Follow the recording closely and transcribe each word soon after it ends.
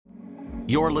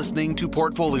You're listening to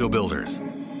Portfolio Builders,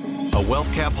 a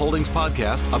WealthCap Holdings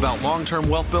podcast about long-term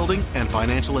wealth building and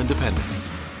financial independence.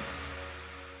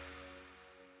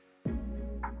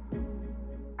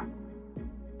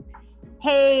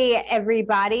 Hey,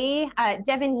 everybody.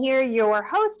 Devin here, your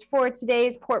host for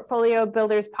today's Portfolio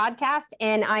Builders podcast,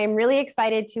 and I am really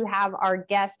excited to have our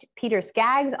guest, Peter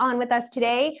Skaggs, on with us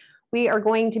today. We are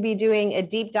going to be doing a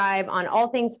deep dive on all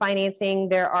things financing.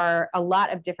 There are a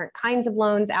lot of different kinds of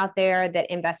loans out there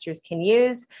that investors can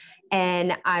use.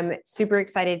 And I'm super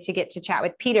excited to get to chat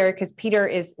with Peter because Peter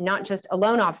is not just a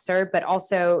loan officer, but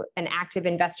also an active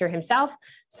investor himself.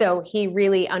 So he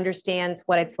really understands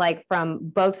what it's like from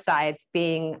both sides,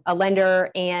 being a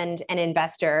lender and an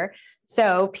investor.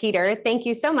 So Peter, thank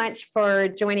you so much for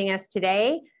joining us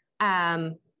today.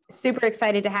 Super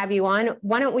excited to have you on.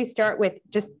 Why don't we start with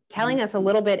just telling us a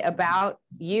little bit about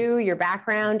you, your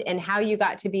background, and how you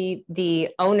got to be the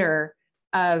owner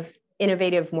of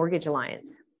Innovative Mortgage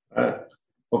Alliance.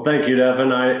 Well, thank you,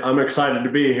 Devin. I'm excited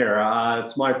to be here.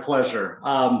 It's my pleasure.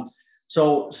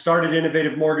 So started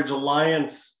Innovative Mortgage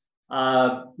Alliance,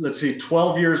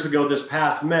 12 years ago this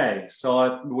past May.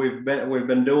 So we've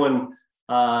been doing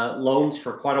loans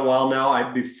for quite a while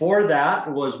now. Before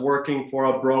that was working for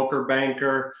a broker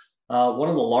banker, one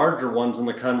of the larger ones in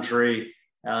the country,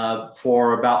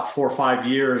 for about 4 or 5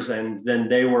 years. And then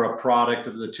they were a product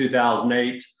of the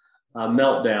 2008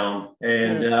 meltdown.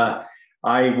 And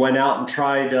I went out and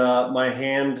tried my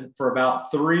hand for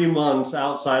about 3 months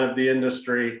outside of the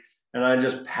industry, and I'm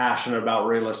just passionate about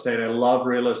real estate. I love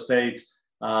real estate,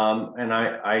 and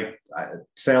I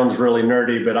sounds really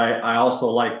nerdy, but I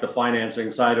also like the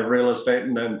financing side of real estate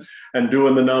and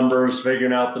doing the numbers,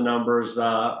 figuring out the numbers,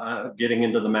 getting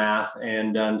into the math,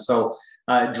 and so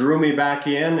it drew me back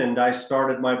in, and I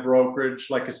started my brokerage,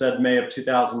 like I said, May of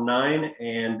 2009,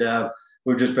 and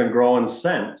we've just been growing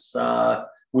since.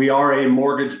 We are a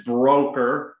mortgage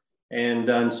broker,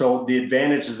 and so the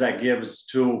advantages that gives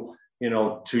to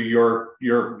your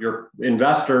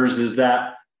investors is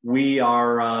that we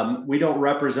don't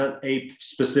represent a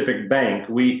specific bank.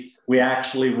 We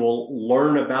actually will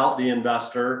learn about the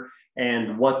investor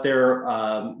and what their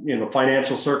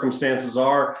financial circumstances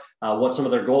are, what some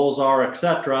of their goals are, et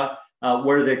cetera.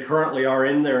 Where they currently are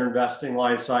in their investing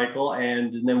life cycle,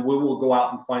 and then we will go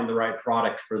out and find the right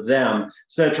product for them.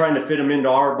 Instead of trying to fit them into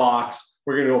our box,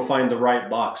 we're going to go find the right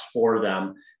box for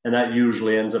them, and that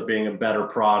usually ends up being a better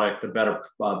product, a better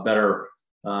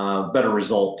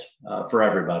result for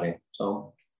everybody.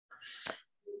 So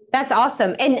that's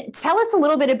awesome. And tell us a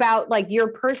little bit about like your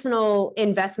personal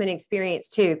investment experience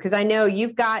too, because I know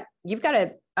you've got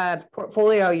a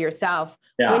portfolio yourself.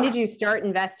 Yeah. When did you start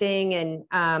investing? And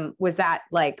was that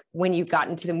like when you got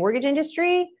into the mortgage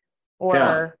industry or?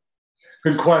 Yeah.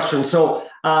 Good question. So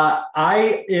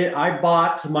I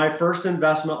bought my first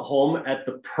investment home at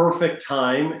the perfect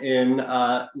time in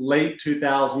late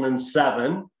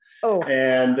 2007. Oh.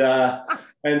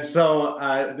 And so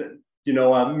I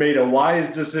made a wise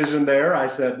decision there. I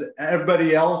said,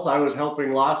 everybody else, I was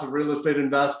helping lots of real estate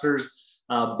investors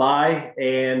buy,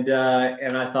 and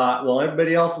I thought, well,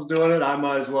 everybody else is doing it, I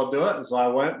might as well do it. And so I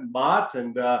went and bought,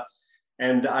 and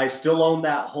I still own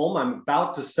that home. I'm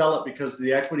about to sell it because of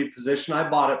the equity position. I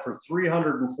bought it for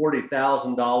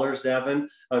 $340,000, Devin.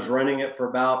 I was renting it for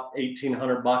about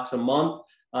 $1,800 a month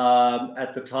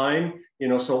at the time.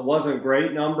 So it wasn't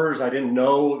great numbers. I didn't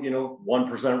know,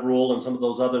 1% rule and some of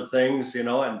those other things,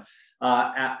 and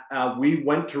we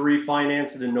went to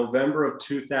refinance it in November of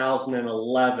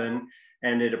 2011.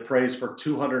 And it appraised for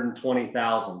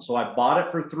 $220,000. So I bought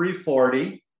it for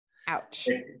 $340,000. Ouch.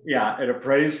 It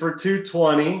appraised for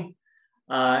 $220,000.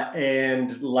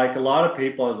 And like a lot of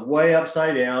people, I was way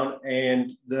upside down.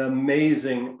 And the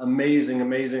amazing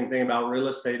thing about real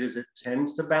estate is it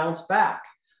tends to bounce back.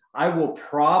 I will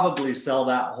probably sell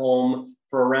that home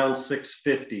for around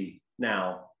 $650,000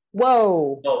 now.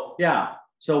 Whoa. So yeah.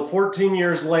 So 14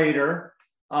 years later,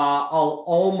 I'll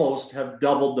almost have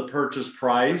doubled the purchase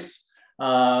price.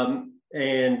 And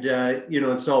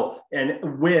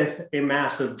with a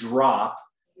massive drop,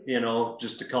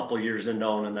 just a couple of years into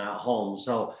owning that home.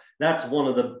 So that's one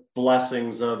of the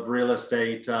blessings of real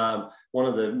estate. One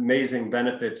of the amazing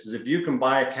benefits is if you can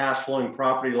buy a cash flowing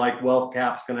property like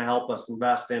WealthCap's going to help us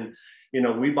invest in,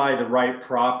 we buy the right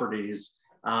properties.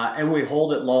 And we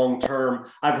hold it long term.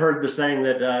 I've heard the saying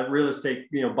that real estate,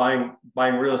 buying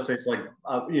real estate's like,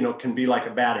 can be like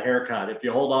a bad haircut. If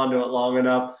you hold on to it long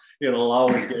enough, it'll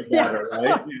always get better,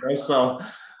 right? So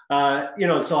I'm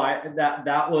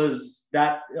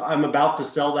about to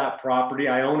sell that property.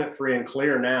 I own it free and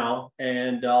clear now,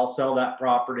 and I'll sell that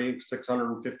property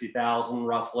 $650,000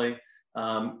 roughly.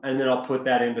 And then I'll put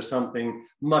that into something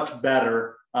much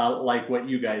better, like what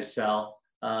you guys sell.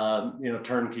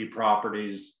 Turnkey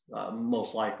properties,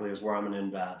 most likely is where I'm going to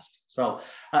invest. So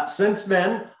since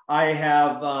then,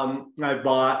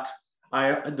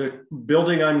 the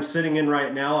building I'm sitting in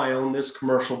right now, I own this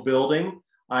commercial building.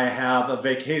 I have a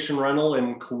vacation rental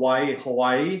in Kauai,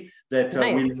 Hawaii that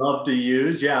we love to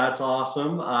use. Yeah, it's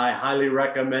awesome. I highly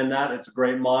recommend that. It's a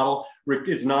great model.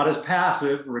 It's not as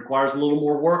passive, requires a little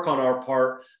more work on our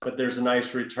part, but there's a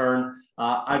nice return.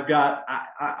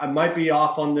 I might be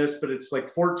off on this, but it's like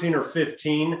 14 or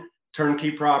 15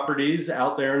 turnkey properties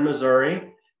out there in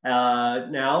Missouri.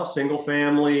 Now, single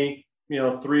family,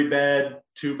 3-bed,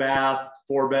 2-bath,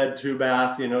 4-bed,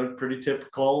 2-bath, pretty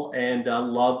typical, and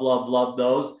love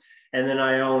those. And then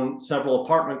I own several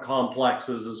apartment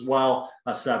complexes as well.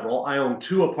 I own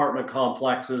 2 apartment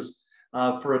complexes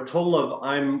for a total of,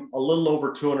 I'm a little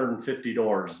over 250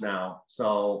 doors now.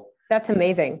 So that's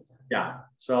amazing. Yeah.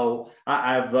 So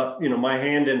I've, my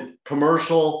hand in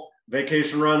commercial,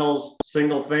 vacation rentals,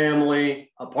 single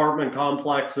family, apartment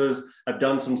complexes. I've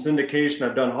done some syndication.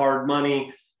 I've done hard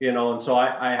money, and so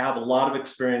I have a lot of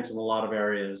experience in a lot of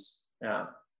areas. Yeah.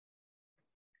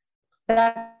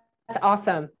 That's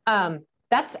awesome.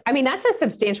 That's a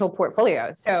substantial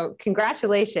portfolio. So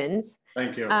congratulations.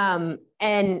 Thank you.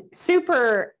 And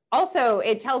super, also,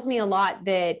 it tells me a lot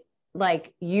that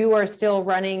like you are still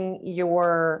running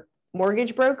your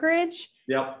mortgage brokerage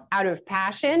out of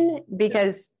passion,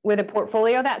 because with a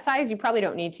portfolio that size, you probably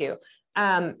don't need to.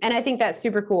 And I think that's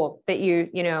super cool that you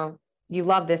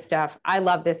love this stuff. I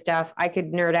love this stuff. I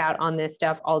could nerd out on this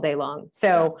stuff all day long.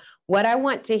 So what I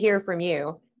want to hear from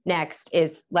you next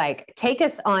is like, take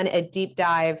us on a deep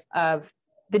dive of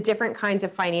the different kinds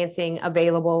of financing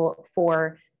available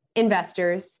for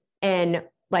investors, and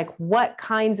like what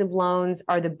kinds of loans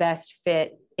are the best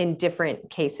fit in different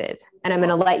cases. And I'm going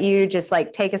to let you just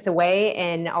like take us away,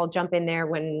 and I'll jump in there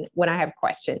when I have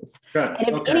questions. Good. And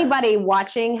if anybody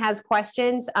watching has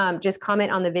questions, just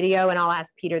comment on the video and I'll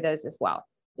ask Peter those as well.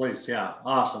 Please. Yeah.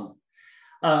 Awesome.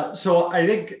 So I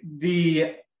think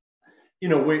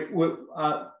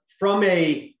from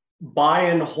a buy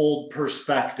and hold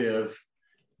perspective,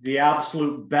 the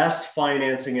absolute best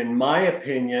financing, in my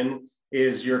opinion,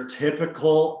 is your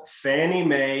typical Fannie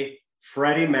Mae,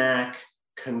 Freddie Mac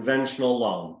conventional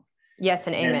loan. Yes,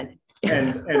 and amen.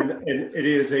 And it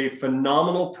is a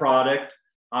phenomenal product.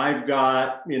 I've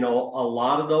got, a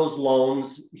lot of those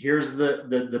loans. Here's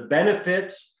the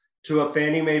benefits to a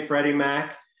Fannie Mae, Freddie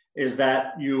Mac is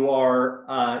that you're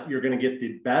going to get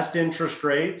the best interest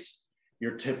rates.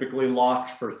 You're typically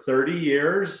locked for 30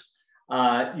 years.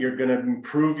 You're going to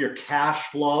improve your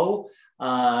cash flow.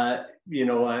 The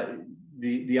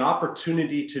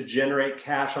opportunity to generate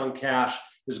cash on cash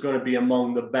is going to be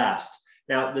among the best.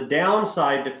 Now, the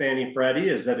downside to Fannie Freddie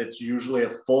is that it's usually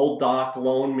a full doc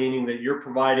loan, meaning that you're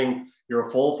providing your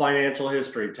full financial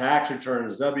history, tax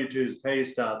returns, W-2s, pay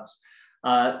stubs.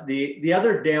 The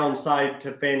other downside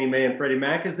to Fannie Mae and Freddie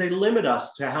Mac is they limit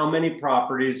us to how many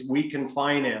properties we can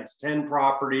finance. 10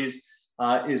 properties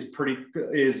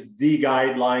is the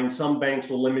guideline. Some banks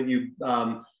will limit you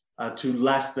to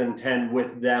less than 10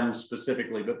 with them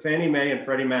specifically, but Fannie Mae and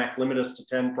Freddie Mac limit us to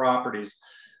 10 properties.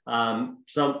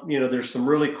 There's some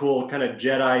really cool kind of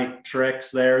Jedi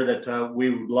tricks there that we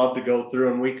would love to go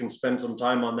through, and we can spend some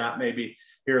time on that maybe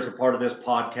here as a part of this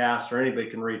podcast, or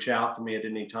anybody can reach out to me at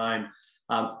any time.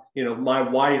 My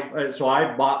wife, so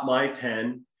I bought my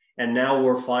 10, and now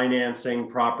we're financing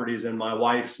properties in my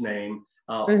wife's name.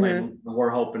 And we're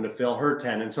hoping to fill her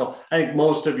 10. And so I think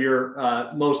most of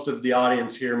the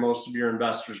audience here, most of your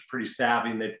investors are pretty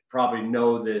savvy, and they probably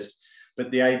know this. But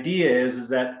the idea is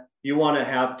that you want to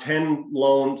have 10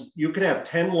 loans. You can have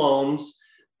 10 loans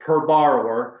per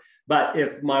borrower. But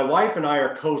if my wife and I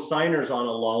are co-signers on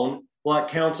a loan, well,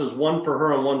 it counts as one for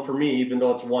her and one for me, even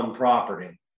though it's one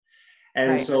property.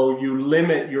 And so you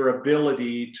limit your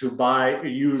ability to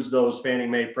use those Fannie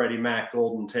Mae, Freddie Mac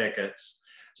golden tickets.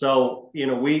 So,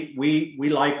 we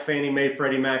like Fannie Mae,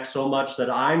 Freddie Mac so much that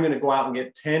I'm going to go out and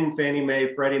get 10 Fannie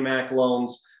Mae, Freddie Mac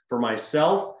loans for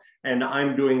myself, and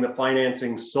I'm doing the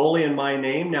financing solely in my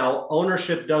name. Now,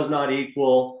 ownership does not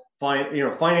equal,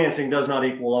 financing does not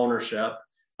equal ownership.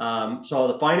 So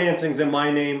the financing's in my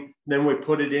name, then we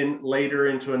put it in later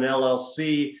into an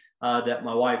LLC that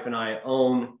my wife and I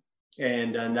own,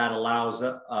 and that allows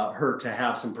her to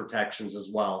have some protections as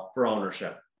well for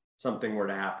ownership, something were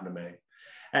to happen to me.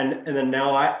 And then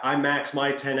now I max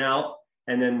my 10 out,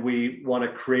 and then we want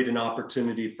to create an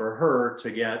opportunity for her to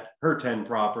get her 10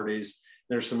 properties.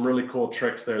 There's some really cool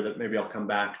tricks there that maybe I'll come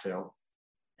back to.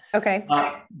 Okay.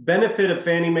 Benefit of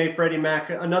Fannie Mae, Freddie Mac.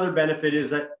 Another benefit is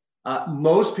that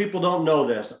most people don't know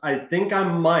this. I think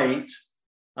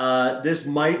this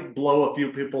might blow a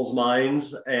few people's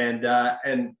minds, and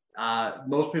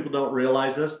most people don't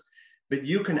realize this, but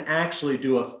you can actually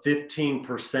do a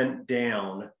 15%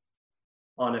 down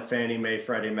on a Fannie Mae,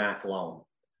 Freddie Mac loan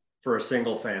for a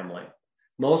single family.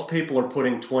 Most people are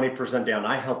putting 20% down.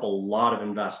 I help a lot of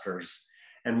investors,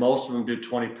 and most of them do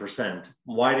 20%.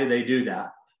 Why do they do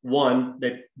that? One,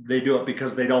 they do it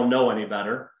because they don't know any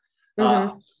better.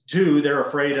 Two, they're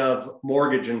afraid of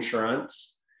mortgage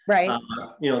insurance. Right.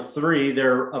 Three,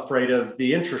 they're afraid of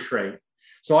the interest rate.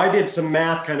 So I did some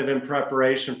math kind of in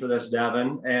preparation for this,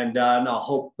 Devin, and I'll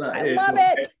hope I love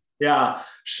it. Yeah,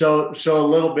 show a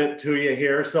little bit to you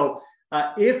here. So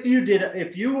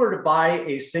if you were to buy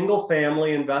a single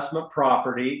family investment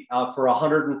property for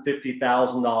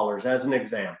 $150,000 as an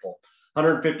example,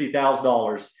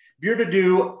 $150,000, if you're to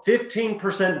do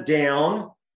 15% down,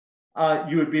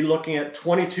 you would be looking at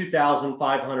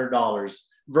 $22,500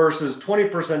 versus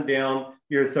 20% down,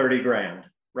 you're 30 grand,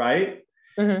 right?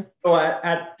 Mm-hmm. So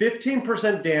at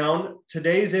 15% down,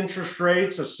 today's interest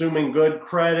rates, assuming good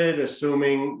credit,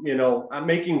 assuming, I'm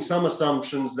making some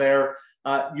assumptions there,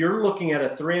 you're looking at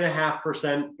a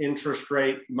 3.5% interest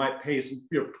rate.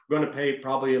 You're going to pay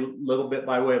probably a little bit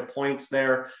by way of points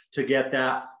there to get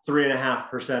that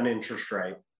 3.5% interest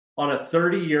rate on a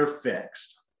 30-year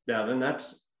fixed. Devin,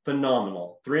 that's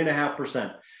phenomenal.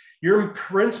 3.5%. Your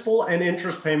principal and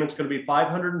interest payment's going to be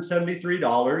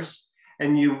 $573,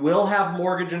 and you will have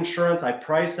mortgage insurance. I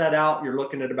price that out. You're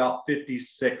looking at about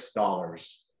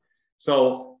 $56.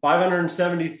 So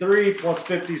 573 plus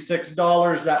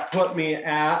 $56, that put me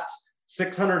at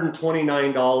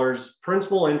 $629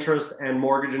 principal, interest, and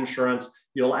mortgage insurance.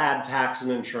 You'll add tax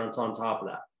and insurance on top of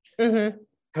that. Mm-hmm.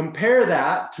 Compare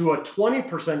that to a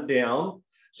 20% down.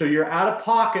 So you're out of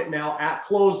pocket now at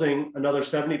closing another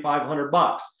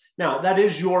 $7,500. Now that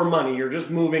is your money. You're just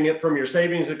moving it from your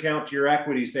savings account to your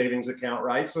equity savings account,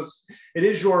 right? So it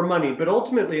is your money, but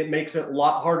ultimately it makes it a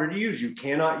lot harder to use. You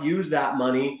cannot use that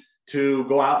money to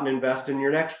go out and invest in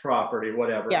your next property,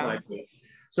 whatever it might be.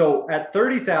 So at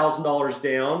 $30,000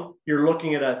 down, you're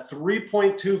looking at a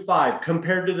 3.25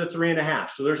 compared to the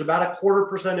 3.5. So there's about a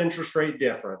 0.25% interest rate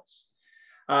difference.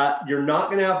 You're not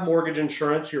going to have mortgage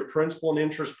insurance. Your principal and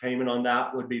interest payment on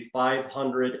that would be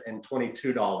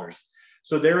 $522.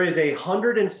 So there is a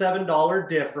 $107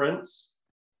 difference,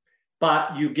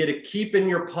 but you get to keep in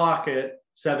your pocket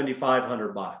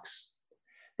 $7,500.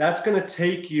 That's going to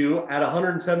take you at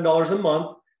 $107 a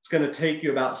month. It's going to take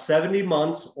you about 70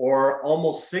 months or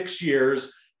almost 6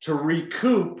 years to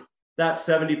recoup that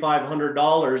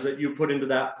 $7,500 that you put into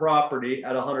that property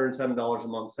at $107 a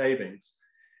month savings.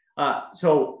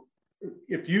 So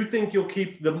if you think you'll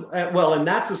keep them, and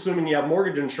that's assuming you have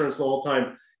mortgage insurance the whole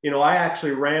time. I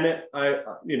actually ran it.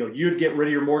 You'd get rid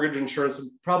of your mortgage insurance in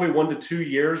probably 1 to 2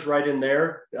 years, right in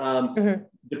there,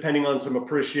 depending on some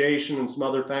appreciation and some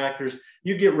other factors.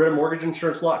 You get rid of mortgage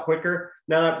insurance a lot quicker.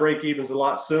 Now that break even's a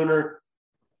lot sooner.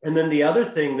 And then the other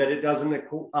thing that it doesn't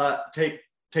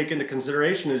take into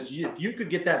consideration is if you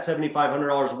could get that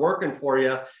 $7,500 working for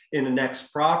you in the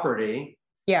next property,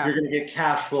 you're going to get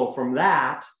cash flow from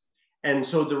that. And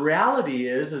so the reality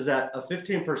is that a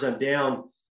 15% down,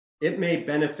 it may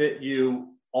benefit you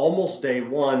almost day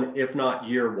one, if not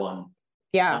year one.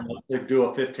 To do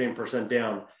a 15%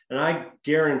 down. And I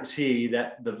guarantee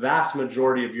that the vast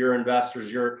majority of your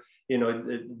investors,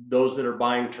 those that are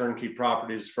buying turnkey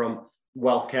properties from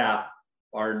WealthCap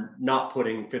are not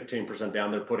putting 15%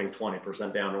 down. They're putting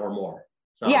 20% down or more.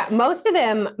 So. Yeah, most of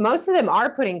them are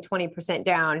putting 20%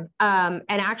 down. And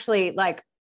actually,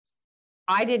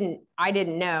 I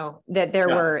didn't know that there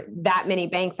were that many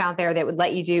banks out there that would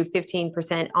let you do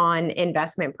 15% on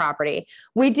investment property.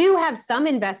 We do have some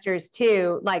investors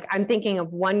too. I'm thinking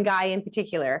of one guy in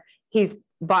particular. He's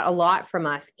bought a lot from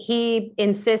us. He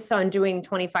insists on doing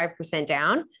 25%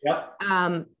 down. Yep.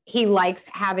 He likes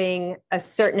having a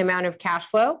certain amount of cash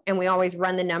flow, and we always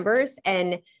run the numbers,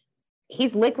 and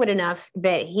he's liquid enough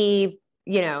that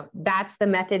that's the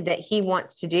method that he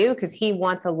wants to do because he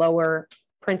wants a lower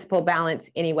principal balance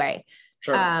anyway.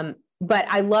 Sure. But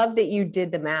I love that you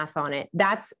did the math on it.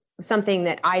 That's something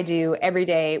that I do every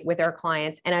day with our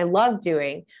clients. And I love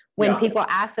doing when people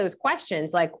ask those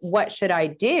questions, like, what should I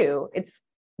do?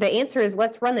 The answer is,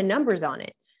 let's run the numbers on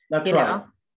it. That's right.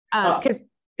 Because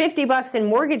 $50 in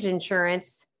mortgage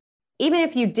insurance, even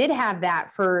if you did have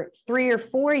that for 3 or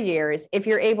 4 years, if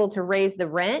you're able to raise the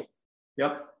rent,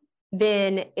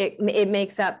 then it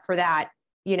makes up for that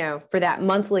for that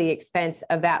monthly expense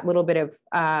of that little bit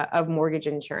of mortgage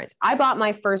insurance. I bought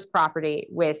my first property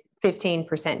with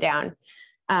 15% down.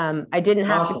 I didn't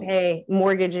have to pay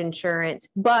mortgage insurance,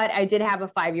 but I did have a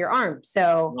 5-year ARM.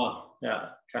 So,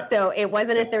 so it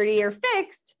wasn't a 30-year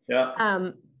fixed.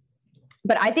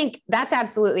 But I think that's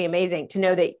absolutely amazing to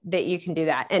know that you can do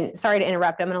that. And sorry to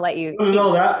interrupt. I'm going to let you.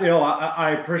 No, that,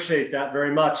 I appreciate that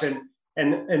very much. And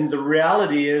the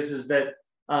reality is that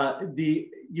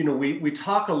we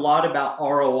talk a lot about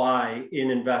ROI in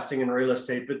investing in real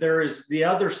estate, but there is the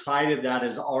other side of that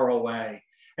is ROA.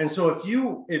 And so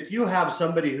if you have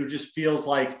somebody who just feels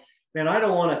like, man, I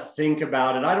don't want to think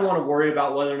about it, I don't want to worry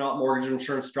about whether or not mortgage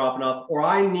insurance is dropping off, or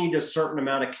I need a certain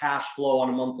amount of cash flow on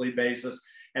a monthly basis,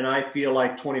 and I feel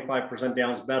like 25%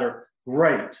 down is better,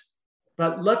 great.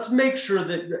 But let's make sure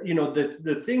that,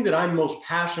 the thing that I'm most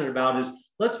passionate about is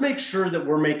let's make sure that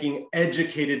we're making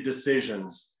educated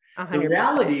decisions. 100%. The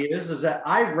reality is that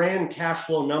I ran cash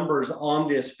flow numbers on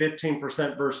this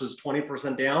 15% versus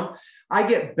 20% down. I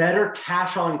get better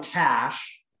cash on cash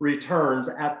returns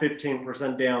at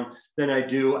 15% down than I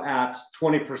do at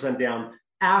 20% down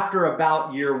after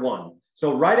about year one.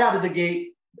 So right out of the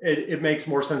gate, it makes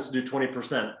more sense to do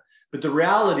 20%. But the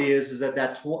reality is that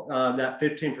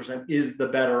 15% is the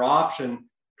better option,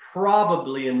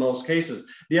 probably in most cases.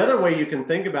 The other way you can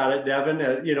think about it, Devin,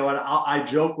 and I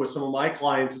joke with some of my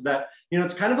clients is that,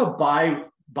 it's kind of a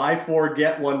buy 4,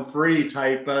 get 1 free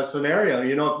type scenario.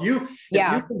 If you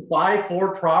can buy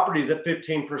 4 properties at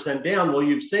 15% down, well,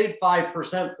 you've saved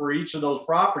 5% for each of those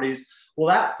properties. Well,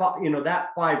 that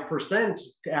 5%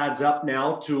 adds up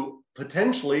now to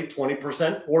potentially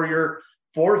 20% for your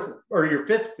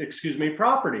fifth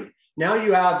property. Now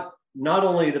you have not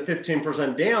only the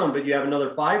 15% down, but you have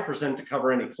another 5% to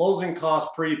cover any closing costs,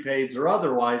 prepaids or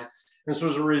otherwise. And so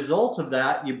as a result of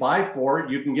that, you buy 4,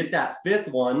 you can get that 5th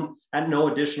one at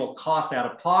no additional cost out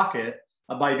of pocket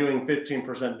by doing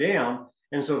 15% down.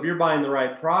 And so if you're buying the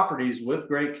right properties with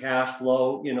great cash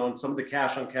flow, and some of the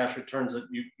cash on cash returns that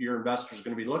your investor is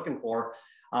going to be looking for,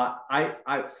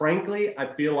 I frankly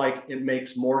feel like it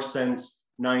makes more sense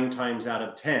 9 times out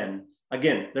of 10.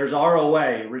 Again, there's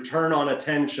ROA, return on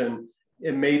attention.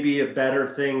 It may be a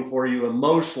better thing for you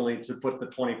emotionally to put the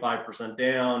 25%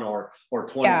 down or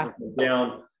 20%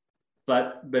 down,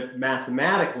 but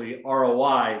mathematically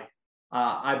ROI,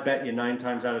 I bet you 9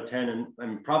 times out of 10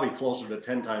 and probably closer to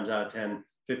 10 times out of 10,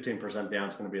 15% down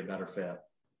is going to be a better fit.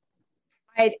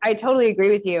 I totally agree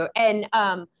with you. And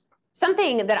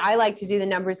something that I like to do the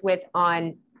numbers with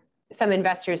on some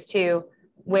investors too,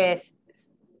 with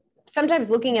sometimes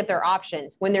looking at their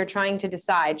options when they're trying to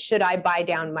decide, should I buy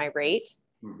down my rate,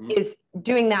 is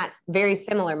doing that very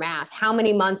similar math. How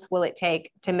many months will it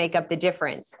take to make up the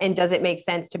difference? And does it make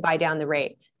sense to buy down the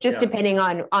rate? Just depending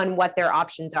on what their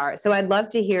options are. So I'd love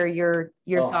to hear your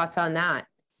thoughts on that.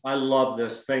 I love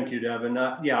this. Thank you, Devin.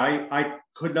 I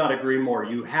could not agree more.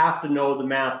 You have to know the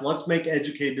math. Let's make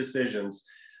educated decisions.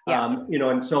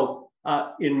 And so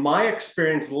in my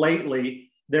experience lately,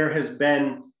 there has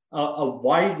been a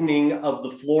widening of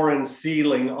the floor and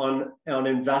ceiling on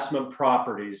investment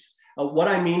properties. What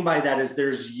I mean by that is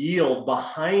there's yield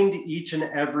behind each and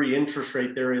every interest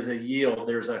rate. There is a yield.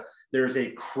 There's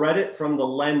a credit from the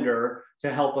lender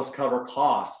to help us cover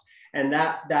costs. And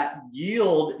that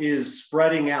yield is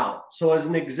spreading out. So as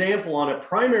an example, on a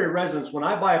primary residence, when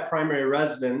I buy a primary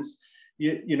residence,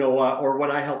 or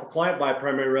when I help a client buy a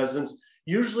primary residence,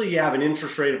 usually you have an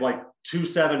interest rate of like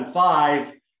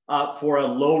 2.75 for a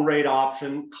low rate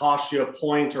option, costs you a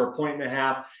point or a point and a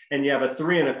half, and you have a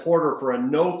 3.25 for a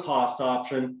no cost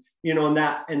option. And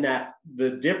that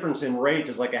the difference in rate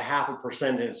is like 0.5%,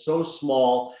 and it's so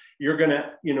small. It's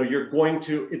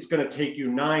going to take you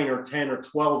 9 or 10 or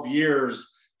 12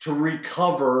 years to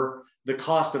recover the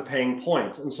cost of paying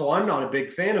points. And so I'm not a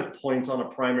big fan of points on a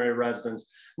primary residence.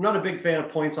 I'm not a big fan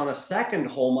of points on a second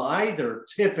home either,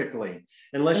 typically,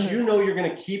 unless you know you're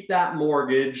going to keep that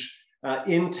mortgage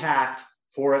intact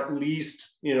for at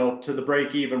least, to the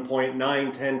break-even point,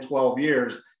 9, 10, 12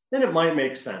 years, then it might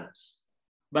make sense.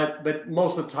 But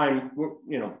most of the time,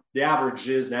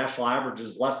 the national average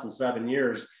is less than 7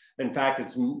 years. In fact,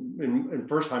 it's in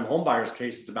first-time homebuyers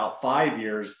case, it's about 5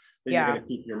 years that you're going to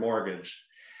keep your mortgage.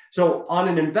 So on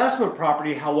an investment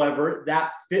property, however,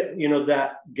 that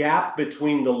gap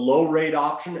between the low rate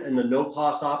option and the no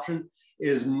cost option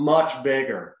is much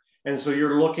bigger. And so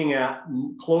you're looking at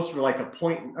closer to like a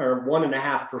point or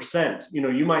 1.5%.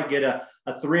 You might get a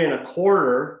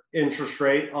 3.25 interest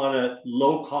rate on a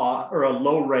low cost or a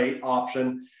low rate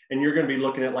option, and you're going to be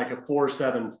looking at like a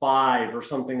 4.75 or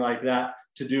something like that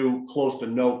to do close to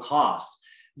no cost.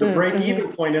 The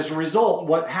break-even point, as a result,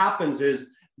 what happens is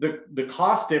the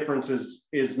cost difference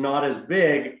is not as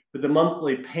big, but the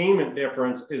monthly payment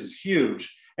difference is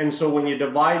huge. And so when you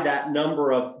divide that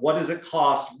number of what does it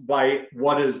cost by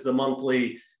what is the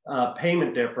monthly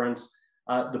payment difference,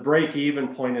 the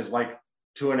break-even point is like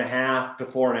 2.5 to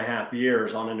 4.5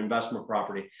 years on an investment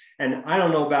property. And I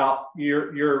don't know about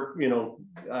your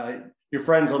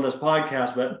friends on this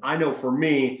podcast, but I know for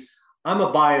me, I'm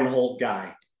a buy and hold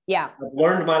guy. Yeah. I've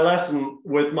learned my lesson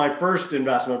with my first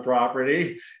investment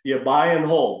property. You buy and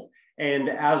hold. And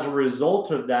as a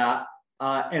result of that,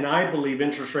 and I believe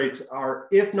interest rates are,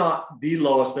 if not the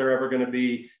lowest they're ever going to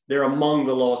be, they're among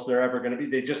the lowest they're ever going to be.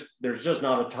 There's just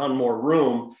not a ton more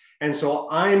room. And so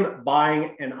I'm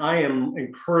buying, and I am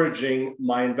encouraging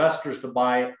my investors to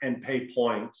buy and pay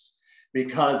points,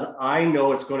 because I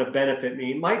know it's going to benefit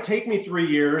me. It might take me 3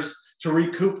 years to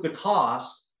recoup the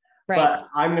cost, but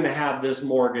I'm going to have this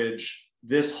mortgage,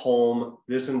 this home,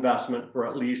 this investment for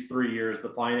at least 3 years, the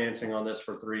financing on this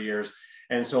for 3 years.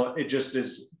 And so it just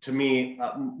is, to me,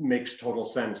 makes total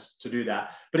sense to do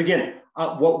that. But again,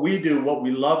 what we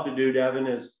love to do, Devin,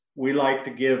 is we like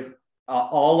to give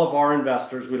all of our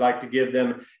investors, we like to give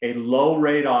them a low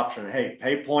rate option. Hey,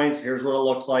 pay points. Here's what it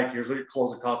looks like. Here's what your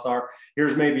closing costs are.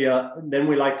 Here's maybe then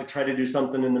we like to try to do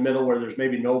something in the middle where there's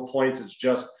maybe no points. It's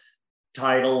just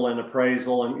title and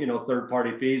appraisal and,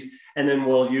 third-party fees. And then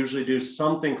we'll usually do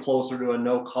something closer to a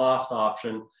no cost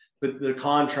option. But the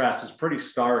contrast is pretty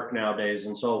stark nowadays.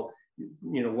 And so,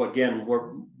 again,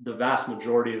 the vast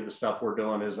majority of the stuff we're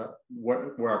doing is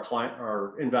where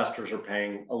our investors are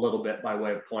paying a little bit by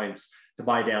way of points to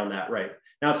buy down that rate.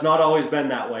 Now, it's not always been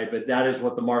that way, but that is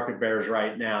what the market bears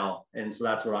right now. And so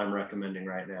that's what I'm recommending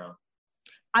right now.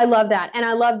 I love that. And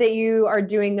I love that you are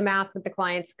doing the math with the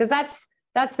clients, because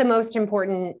that's the most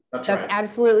important. That's right.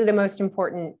 Absolutely the most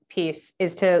important piece,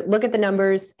 is to look at the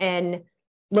numbers and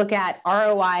look at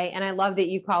ROI. And I love that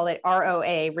you call it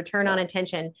ROA, return on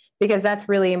attention, because that's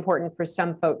really important for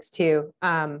some folks too.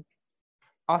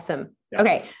 Awesome. Yeah.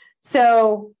 Okay.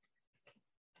 So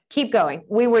keep going.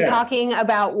 We were talking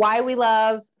about why we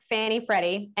love Fannie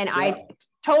Freddie. And I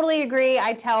totally agree.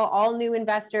 I tell all new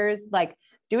investors, like,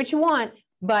 do what you want.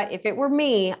 But if it were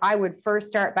me, I would first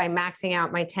start by maxing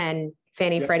out my 10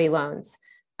 Fannie Freddie loans.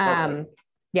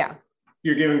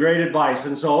 You're giving great advice.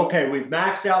 And so, okay, we've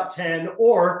maxed out 10,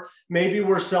 or maybe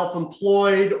we're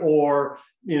self-employed, or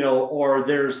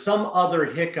there's some other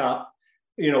hiccup.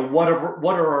 What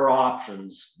are our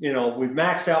options? We've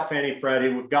maxed out Fannie Freddie,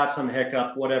 we've got some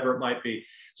hiccup, whatever it might be.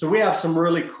 So we have some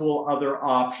really cool other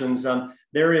options.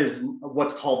 There is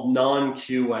what's called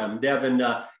non-QM. Devin,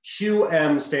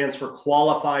 QM stands for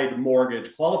qualified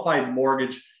mortgage. Qualified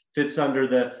mortgage fits under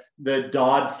the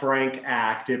Dodd-Frank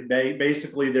Act.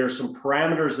 Basically, there's some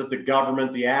parameters that the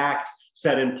government, the act,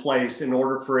 set in place in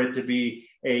order for it to be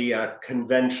a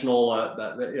conventional,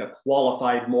 a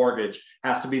qualified mortgage.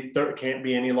 Has to be, can't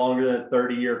be any longer than a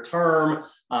 30-year term.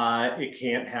 It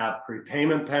can't have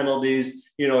prepayment penalties.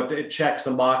 It checks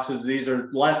some boxes. These are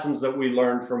lessons that we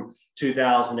learned from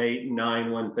 2008 and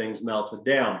 9 when things melted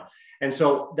down. And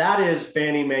so that is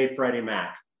Fannie Mae, Freddie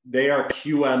Mac. They are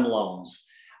QM loans.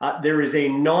 There is a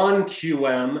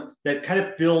non-QM that kind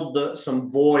of filled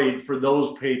some void for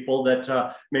those people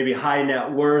that maybe high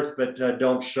net worth, but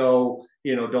don't show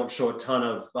a ton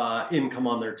of income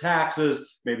on their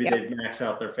taxes. Maybe they've maxed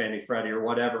out their Fannie Freddie or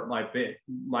whatever it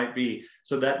might be.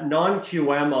 So that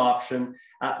non-QM option,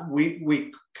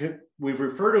 we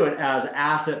refer to it as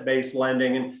asset-based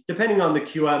lending, and depending on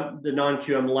the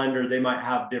non-QM lender, they might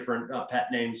have different pet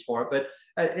names for it, but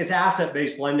it's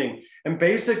asset-based lending. And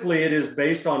basically it is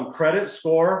based on credit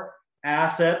score,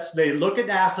 assets. They look at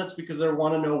assets because they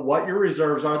want to know what your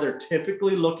reserves are. They're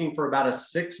typically looking for about a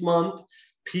 6-month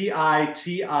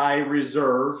PITI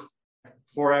reserve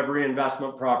for every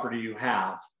investment property you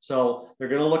have. So they're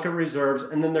going to look at reserves,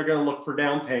 and then they're going to look for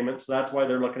down payment. So that's why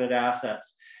they're looking at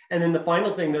assets. And then the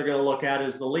final thing they're going to look at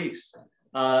is the lease.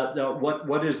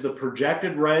 What is the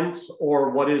projected rents,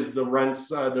 or what is the rents,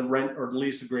 the rent or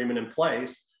lease agreement in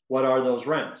place? What are those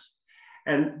rents?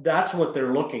 And that's what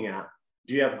they're looking at.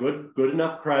 Do you have good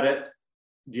enough credit?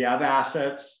 Do you have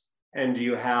assets? And do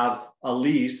you have a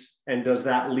lease? And does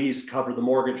that lease cover the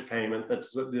mortgage payment?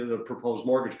 That's the proposed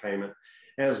mortgage payment.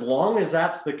 And as long as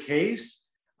that's the case,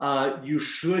 you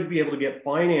should be able to get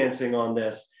financing on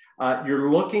this. You're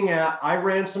looking at, I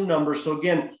ran some numbers. So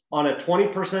again, on a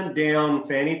 20% down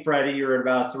Fannie Freddie, you're at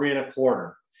about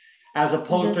 3.25. As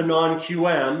opposed to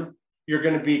non-QM, you're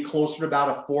going to be closer to about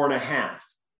a 4.5.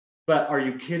 But are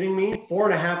you kidding me?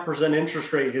 4.5%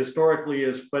 interest rate historically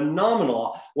is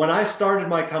phenomenal. When I started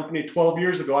my company 12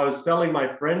 years ago, I was selling my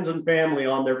friends and family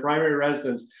on their primary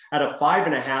residence at a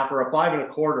 5.5 or a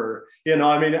 5.25.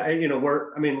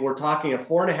 We're talking a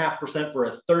 4.5% for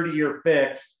a 30-year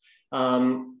fixed.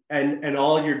 And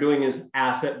all you're doing is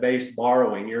asset-based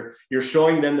borrowing. You're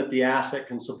showing them that the asset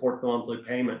can support the monthly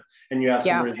payment, and you have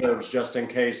some reserves just in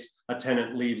case a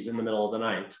tenant leaves in the middle of the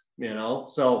night.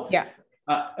 So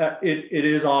it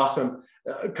is awesome.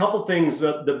 A couple things.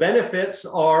 The benefits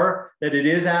are that it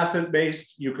is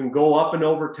asset-based. You can go up and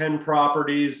over 10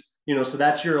 properties. So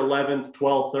that's your 11th,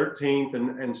 12th, 13th,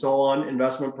 and so on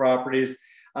investment properties.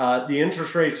 The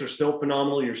interest rates are still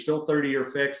phenomenal. You're still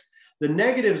 30-year fixed. The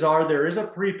negatives are there is a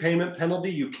prepayment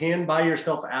penalty. You can buy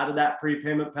yourself out of that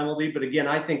prepayment penalty. But again,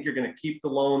 I think you're going to keep the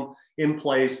loan in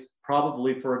place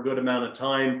probably for a good amount of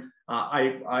time.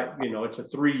 It's a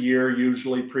 3-year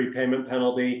usually prepayment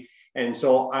penalty. And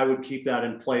so I would keep that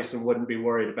in place and wouldn't be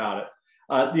worried about it.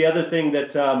 The other thing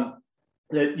that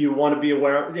you want to be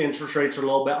aware of, the interest rates are a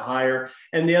little bit higher.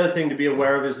 And the other thing to be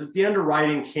aware of is that the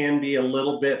underwriting can be a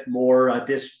little bit more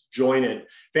disjointed.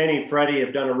 Fannie and Freddie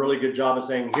have done a really good job of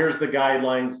saying, here's the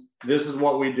guidelines, this is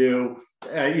what we do.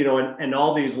 And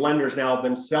all these lenders now have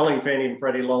been selling Fannie and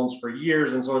Freddie loans for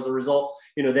years. And so as a result,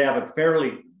 they have a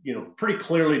fairly, pretty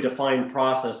clearly defined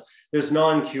process. This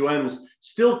non-QM's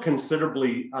still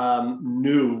considerably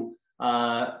new,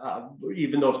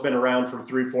 even though it's been around for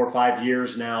 3, 4, 5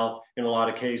 years now, in a lot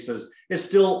of cases, it's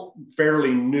still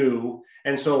fairly new.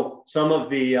 And so some of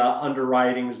the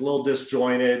underwriting is a little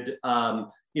disjointed, so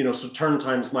turn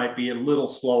times might be a little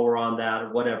slower on that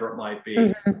or whatever it might be.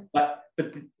 Mm-hmm. But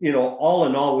all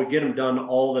in all, we get them done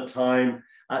all the time.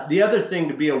 The other thing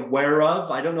to be aware of,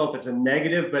 I don't know if it's a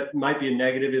negative, but it might be a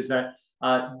negative, is that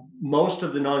most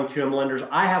of the non-QM lenders,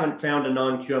 I haven't found a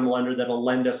non-QM lender that'll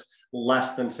lend us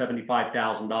less than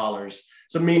 $75,000.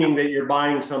 So meaning that you're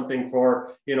buying something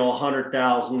for,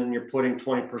 $100,000 and you're putting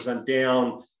 20%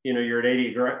 down, you're at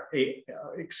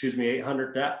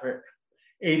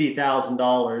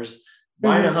 $80,000.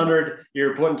 Buying 100,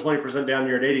 you're putting 20% down,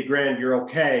 you're at 80 grand, you're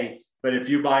okay. But if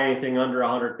you buy anything under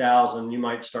 100,000, you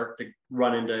might start to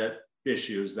run into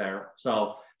issues there.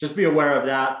 So just be aware of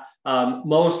that.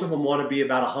 Most of them want to be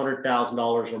about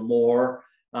 $100,000 or more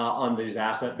on these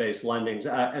asset-based lendings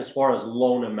as far as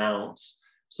loan amounts.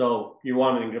 So you're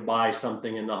wanting to buy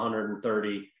something in the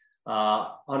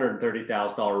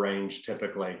 $130,000 range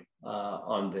typically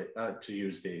to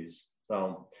use these.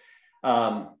 So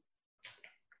I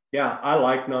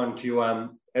like non-QM.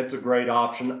 It's a great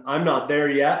option. I'm not there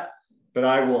yet, but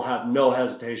I will have no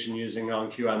hesitation using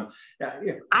non-QM.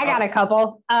 I got a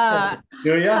couple.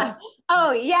 Do you?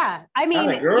 Oh yeah. I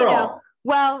mean,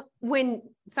 when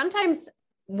sometimes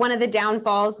one of the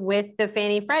downfalls with the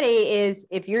Fannie Freddie is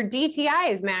if your DTI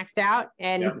is maxed out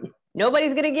and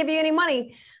nobody's going to give you any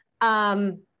money,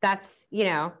 that's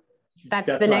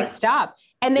the next stop.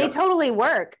 And they totally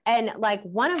work. And like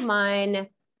one of mine,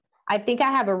 I think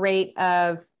I have a rate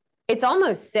of, it's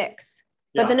almost 6,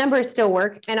 but the numbers still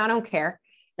work and I don't care.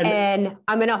 And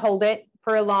I'm going to hold it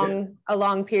for a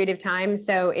long period of time.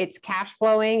 So it's cash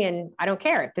flowing and I don't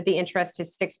care that the interest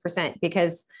is 6%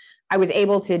 because I was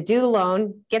able to do the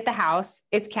loan, get the house,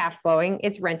 it's cash flowing,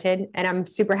 it's rented, and I'm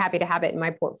super happy to have it in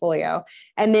my portfolio.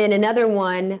 And then another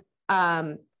one,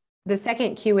 the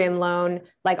second QM loan,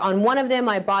 like on one of them,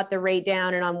 I bought the rate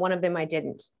down and on one of them I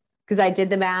didn't, because I did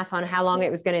the math on how long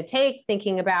it was going to take,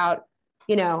 thinking about,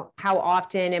 how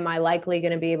often am I likely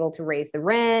going to be able to raise the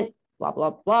rent, blah,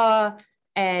 blah, blah.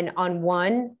 And on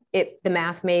one, the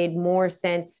math made more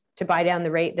sense to buy down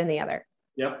the rate than the other.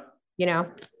 Yep.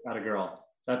 Got a girl.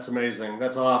 That's amazing.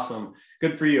 That's awesome.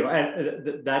 Good for you.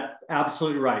 And that's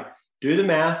absolutely right. Do the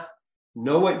math,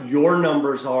 know what your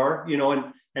numbers are,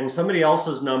 and somebody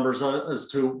else's numbers as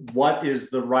to what is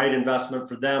the right investment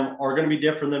for them are going to be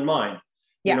different than mine.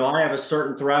 Yeah. I have a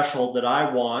certain threshold that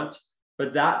I want,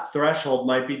 but that threshold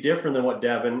might be different than what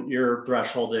Devin, your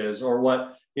threshold is, or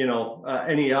what,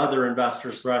 any other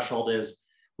investor's threshold is.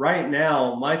 Right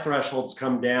now, my thresholds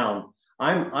come down. I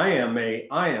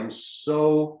am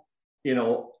so,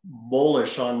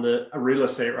 bullish on the real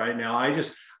estate right now.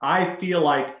 I feel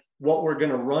like what we're going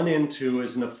to run into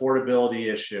is an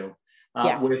affordability issue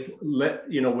with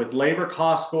labor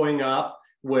costs going up,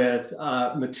 with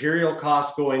material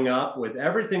costs going up, with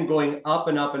everything going up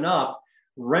and up and up,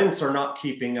 rents are not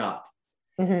keeping up.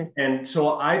 Mm-hmm. And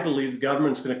so I believe the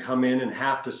government's going to come in and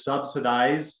have to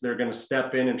subsidize. They're going to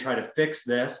step in and try to fix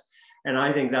this. And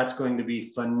I think that's going to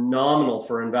be phenomenal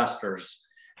for investors,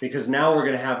 because now we're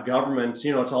going to have governments,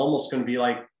 it's almost going to be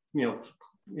like,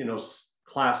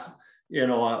 class,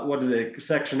 what are they,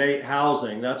 Section 8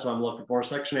 housing? That's what I'm looking for.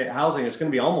 Section 8 housing is going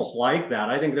to be almost like that.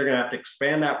 I think they're going to have to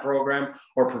expand that program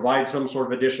or provide some sort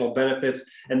of additional benefits.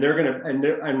 And they're going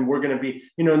to, and we're going to be,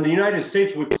 in the United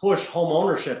States, we push home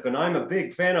ownership, and I'm a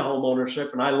big fan of home ownership,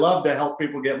 and I love to help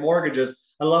people get mortgages.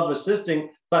 I love assisting,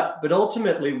 but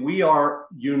ultimately we are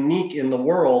unique in the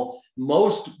world.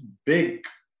 Most big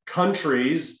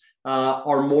countries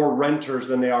are more renters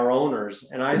than they are owners.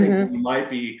 And I think we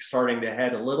might be starting to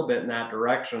head a little bit in that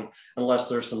direction unless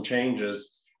there's some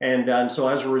changes. And so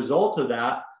as a result of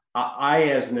that, I,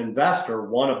 as an investor,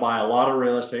 want to buy a lot of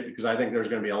real estate because I think there's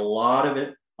going to be a lot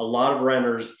of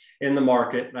renters in the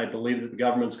market. And I believe that the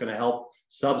government's going to help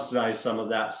subsidize some of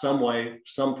that some way,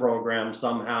 some program,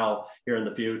 somehow here in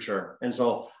the future. And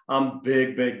so I'm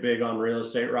big on real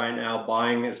estate right now,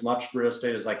 buying as much real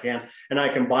estate as I can, and I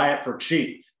can buy it for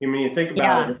cheap. I mean, you think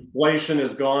about it, inflation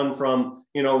has gone from,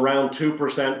 around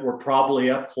 2%. We're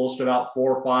probably up close to about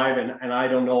 4 or 5. And I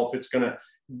don't know if it's going to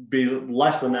be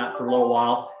less than that for a little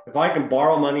while. If I can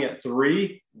borrow money at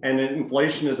 3 and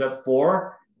inflation is at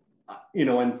 4,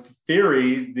 in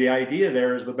theory, the idea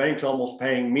there is the bank's almost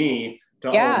paying me to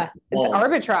own. It's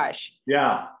arbitrage.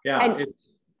 Yeah. And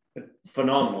it's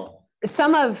phenomenal.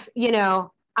 Some of,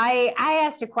 I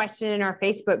asked a question in our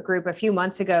Facebook group a few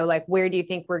months ago, like, where do you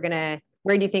think we're going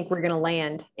to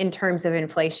land in terms of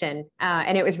inflation?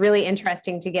 And it was really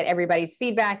interesting to get everybody's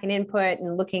feedback and input,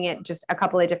 and looking at just a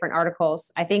couple of different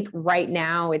articles. I think right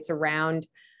now it's around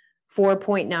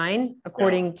 4.9,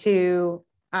 according to,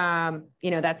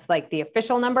 that's like the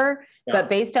official number, but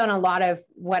based on a lot of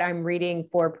what I'm reading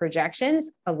for projections,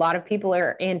 a lot of people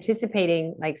are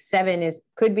anticipating like 7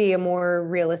 could be a more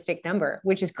realistic number,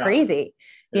 which is crazy.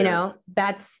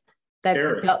 That's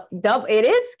double. It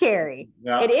is scary.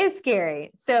 It is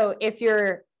scary. So if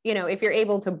you're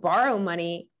able to borrow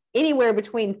money anywhere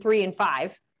between 3 and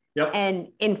 5, and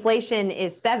inflation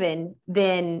is 7,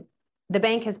 then the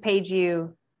bank has paid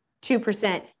you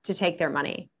 2% to take their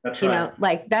money. That's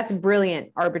right. That's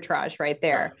brilliant arbitrage right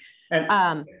there.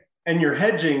 And you're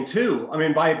hedging too. I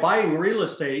mean, by buying real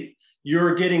estate,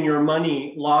 you're getting your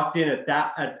money locked in at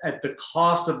the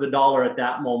cost of the dollar at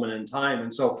that moment in time.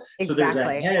 And so there's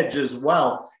a hedge as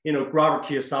well. Robert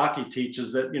Kiyosaki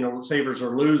teaches that, savers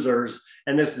are losers.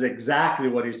 And this is exactly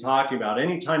what he's talking about.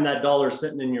 Anytime that dollar is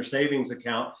sitting in your savings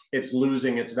account, it's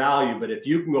losing its value. But if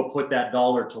you can go put that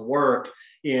dollar to work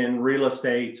in real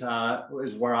estate,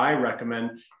 is where I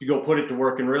recommend you go put it to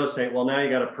work in real estate. Well, now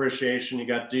you got appreciation, you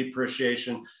got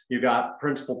depreciation, you got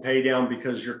principal pay down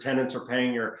because your tenants are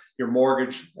paying your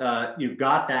mortgage. You've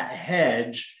got that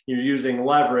hedge, you're using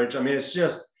leverage. I mean, it's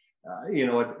just,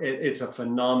 it's a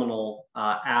phenomenal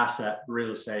asset,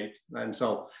 real estate. And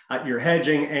so you're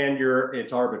hedging and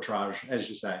it's arbitrage, as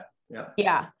you say.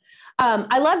 Yeah.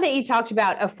 I love that you talked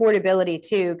about affordability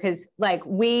too, because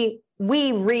we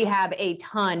rehab a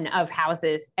ton of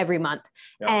houses every month,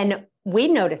 and we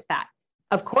notice that,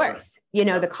 of course,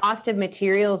 the cost of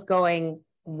materials going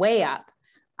way up.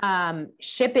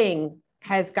 Shipping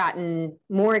has gotten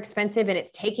more expensive and it's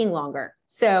taking longer.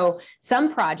 So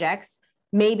some projects,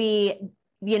 maybe,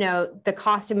 the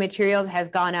cost of materials has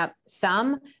gone up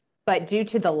some, but due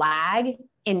to the lag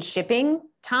in shipping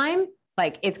time,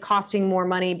 it's costing more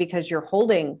money because you're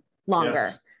holding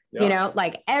longer.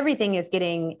 Everything is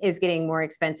getting more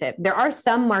expensive. There are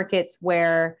some markets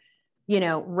where,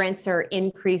 rents are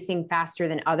increasing faster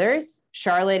than others.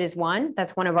 Charlotte is one.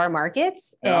 That's one of our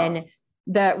markets. And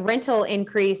the rental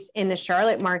increase in the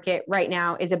Charlotte market right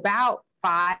now is about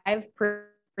 5%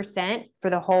 for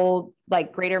the whole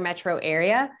greater metro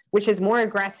area, which is more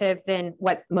aggressive than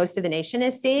what most of the nation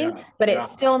is seeing, but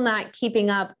it's still not keeping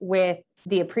up with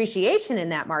the appreciation in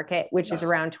that market, which is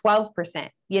around 12%,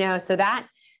 so that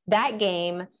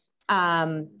game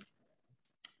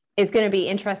is going to be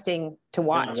interesting to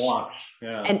watch.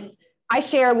 And I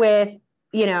share with,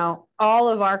 all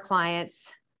of our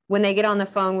clients when they get on the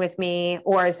phone with me,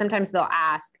 or sometimes they'll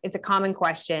ask, it's a common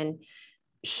question: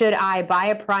 should I buy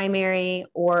a primary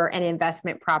or an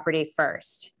investment property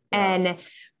first? And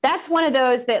that's one of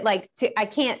those that I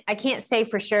can't say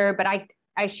for sure, but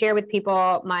I share with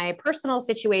people my personal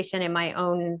situation and my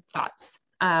own thoughts.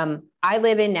 I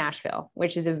live in Nashville,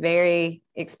 which is a very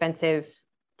expensive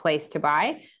place to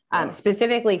buy,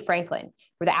 specifically Franklin,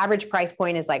 where the average price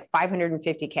point is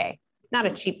 $550K. It's not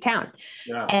a cheap town.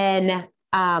 And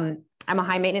I'm a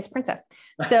high maintenance princess.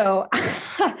 So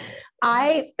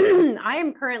I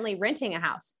am currently renting a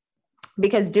house,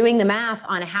 because doing the math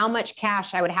on how much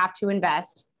cash I would have to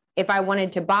invest if I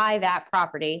wanted to buy that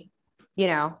property,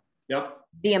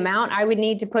 the amount I would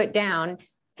need to put down,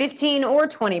 15 or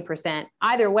 20%,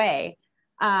 either way,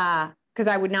 because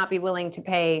I would not be willing to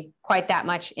pay quite that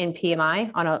much in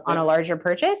PMI on a larger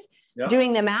purchase. Yep.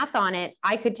 Doing the math on it,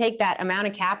 I could take that amount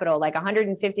of capital, like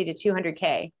 150 to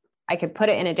 200K. I could put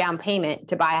it in a down payment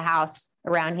to buy a house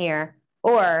around here,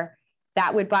 or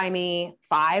that would buy me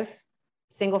 5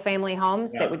 single family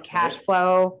homes that would cash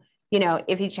flow. You know,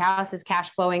 if each house is cash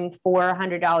flowing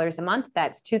 $400 a month,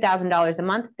 that's $2,000 a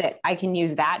month that I can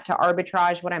use that to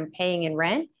arbitrage what I'm paying in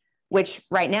rent, which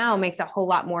right now makes a whole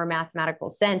lot more mathematical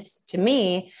sense to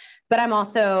me. But I'm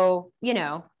also, you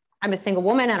know, I'm a single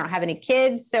woman. I don't have any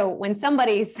kids. So when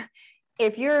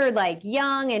if you're like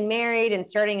young and married and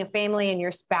starting a family and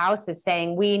your spouse is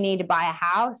saying, we need to buy a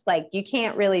house, like you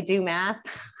can't really do math,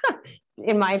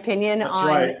 in my opinion, that's on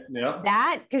right.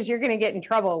 That, because you're going to get in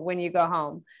trouble when you go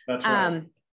home. That's right.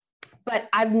 But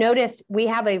I've noticed we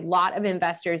have a lot of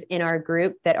investors in our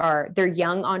group they're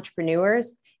young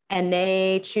entrepreneurs, and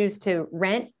they choose to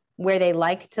rent where they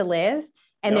like to live,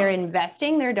 and they're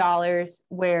investing their dollars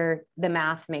where the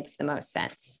math makes the most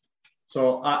sense.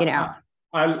 So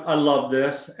I love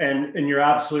this, and you're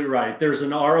absolutely right. There's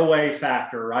an ROA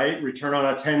factor, right? Return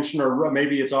on attention, or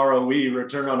maybe it's ROE,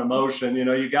 return on emotion. You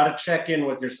know, you got to check in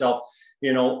with yourself.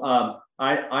 You know,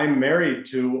 I'm married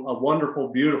to a wonderful,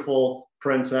 beautiful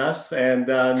princess, and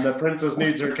the princess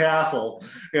needs her castle.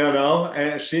 You know,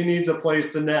 and she needs a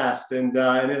place to nest, and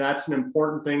that's an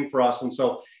important thing for us. And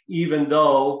so, even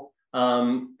though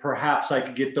perhaps I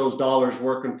could get those dollars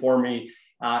working for me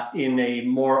in a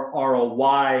more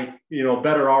ROI,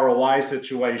 better ROI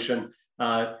situation,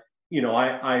 I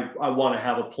want to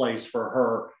have a place for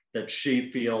her that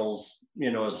she feels,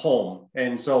 is home.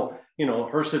 And so,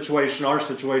 her situation, our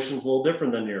situation is a little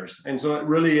different than yours. And so it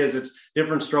really is, it's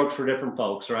different strokes for different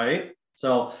folks, right?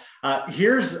 So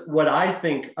here's what I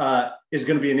think is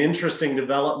going to be an interesting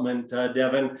development,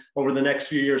 Devin, over the next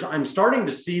few years. I'm starting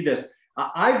to see this.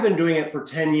 I've been doing it for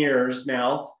 10 years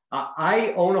now.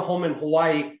 I own a home in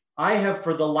Hawaii. I have,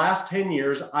 for the last 10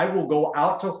 years, I will go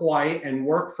out to Hawaii and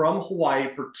work from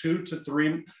Hawaii for 2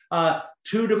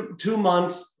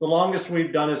 months. The longest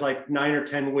we've done is like 9 or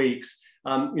 10 weeks.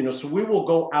 So we will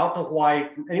go out to Hawaii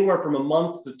anywhere from a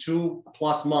month to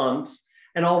 2+ months,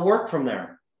 and I'll work from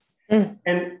there. Mm.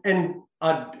 And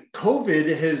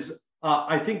COVID has,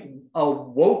 I think,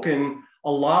 awoken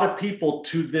a lot of people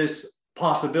to this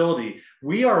possibility.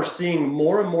 We are seeing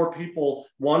more and more people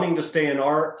wanting to stay in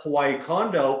our Hawaii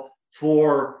condo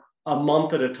for a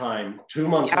month at a time, 2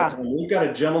 months at a time. We've got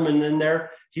a gentleman in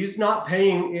there. He's not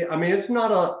paying, I mean, it's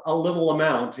not a little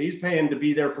amount. He's paying to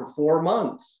be there for 4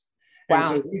 months.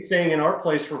 Wow. And so he's staying in our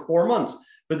place for 4 months.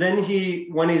 But then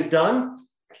when he's done,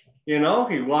 he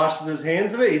washes his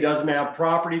hands of it. He doesn't have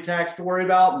property tax to worry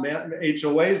about,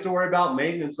 HOAs to worry about,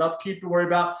 maintenance, upkeep to worry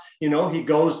about. He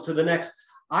goes to the next.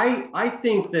 I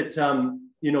think that,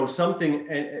 something,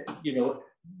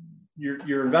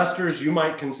 your investors, you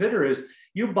might consider is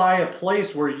you buy a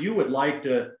place where you would like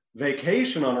to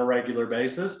vacation on a regular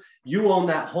basis. You own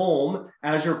that home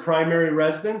as your primary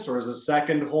residence or as a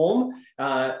second home.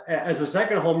 As a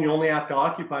second home, you only have to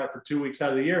occupy it for 2 weeks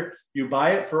out of the year. You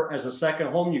buy it as a second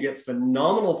home, you get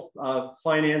phenomenal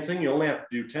financing. You only have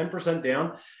to do 10%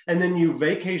 down, and then you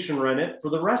vacation rent it for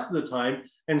the rest of the time.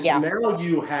 And so now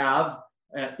you have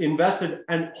invested,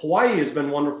 and Hawaii has been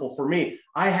wonderful for me.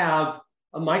 I have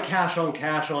my cash on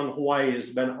Hawaii has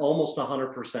been almost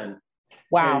 100%.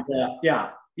 Wow. And,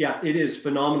 it is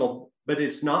phenomenal. But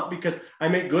it's not because I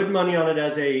make good money on it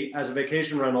as a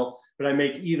vacation rental, but I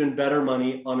make even better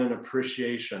money on an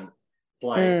appreciation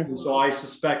play. And so I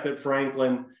suspect that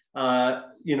Franklin,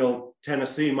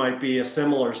 Tennessee might be a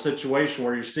similar situation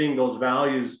where you're seeing those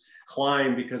values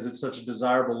climb because it's such a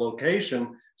desirable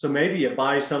location. So maybe you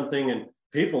buy something, and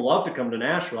people love to come to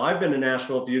Nashville. I've been to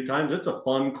Nashville a few times. It's a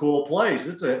fun, cool place.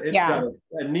 It's got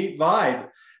a neat vibe.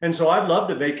 And so I'd love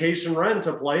to vacation rent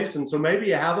a place. And so maybe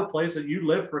you have a place that you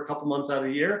live for a couple months out of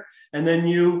the year, and then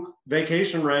you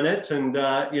vacation rent it and,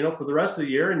 for the rest of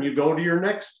the year, and you go to your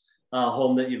next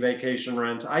home that you vacation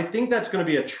rent. I think that's going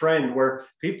to be a trend where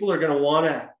people are going to want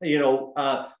to,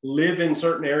 live in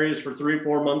certain areas for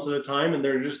 3-4 months at a time, and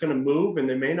they're just going to move, and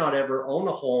they may not ever own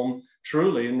a home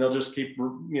truly, and they'll just keep,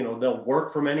 they'll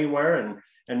work from anywhere and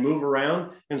move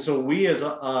around. And so we as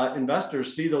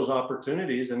investors see those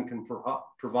opportunities and can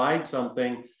provide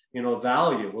something,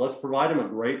 value. Well, let's provide them a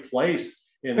great place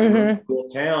in a really cool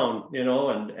town, and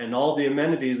all the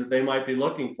amenities that they might be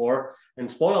looking for, and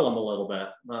spoil them a little bit.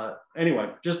 Anyway,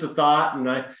 just a thought, and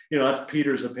that's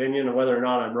Peter's opinion, and whether or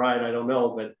not I'm right, I don't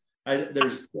know, but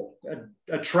there's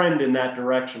a trend in that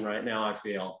direction right now, I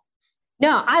feel.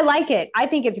 No, I like it. I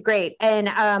think it's great. And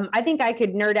I think I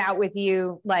could nerd out with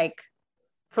you like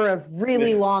for a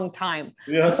really long time.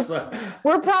 Yes.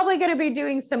 We're probably going to be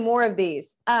doing some more of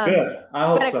these. Good. I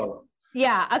hope so.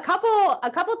 Yeah. A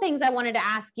couple things I wanted to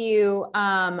ask you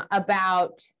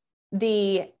about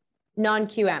the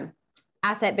non-QM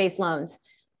asset-based loans.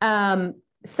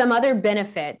 Some other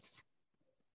benefits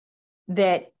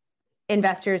that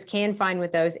investors can find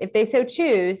with those, if they so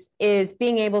choose, is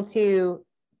being able to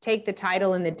take the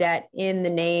title and the debt in the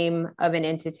name of an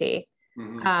entity.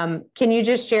 Mm-hmm. Can you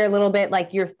just share a little bit,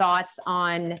 like, your thoughts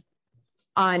on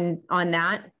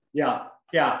that? Yeah.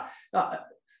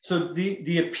 So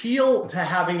the appeal to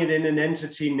having it in an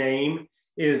entity name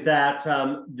is that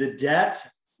the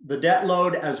debt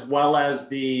load, as well as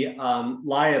the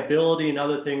liability and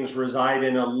other things, reside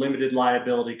in a limited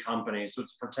liability company. So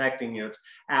it's protecting you. It's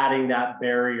adding that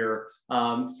barrier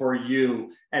for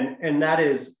you, and that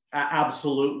is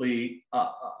absolutely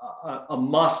a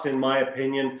must, in my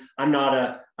opinion. I'm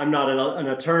not an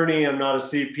attorney. I'm not a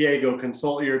CPA. Go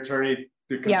consult your attorney.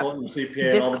 Consultant, yep.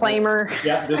 CPA. Disclaimer.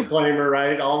 Disclaimer,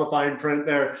 right? All the fine print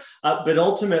there. But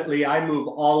ultimately, I move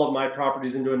all of my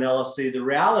properties into an LLC. The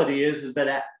reality is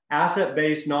that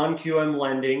asset-based non-QM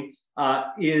lending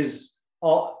is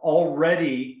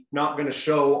already not going to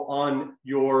show on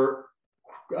your,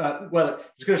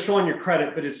 it's going to show on your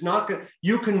credit, but it's not going.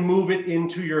 You can move it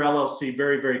into your LLC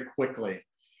very, very quickly.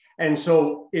 And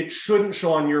so it shouldn't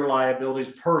show on your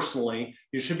liabilities personally.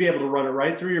 You should be able to run it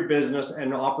right through your business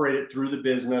and operate it through the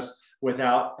business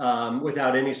without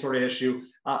any sort of issue,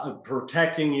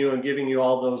 protecting you and giving you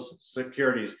all those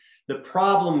securities. The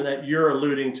problem that you're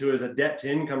alluding to is a debt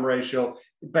to income ratio.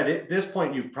 But at this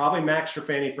point, you've probably maxed your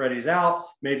Fannie Freddies out.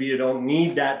 Maybe you don't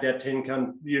need that debt to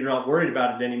income. You're not worried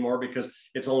about it anymore because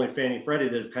it's only Fannie Freddie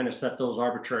that have kind of set those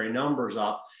arbitrary numbers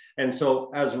up. And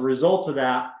so as a result of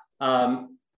that,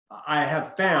 I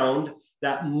have found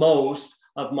that most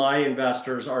of my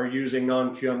investors are using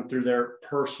non-QM through their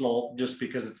personal, just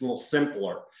because it's a little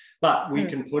simpler. But we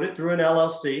can put it through an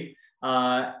LLC.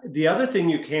 The other thing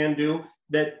you can do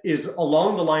that is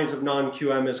along the lines of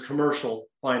non-QM is commercial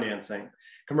financing.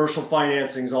 Commercial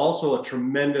financing is also a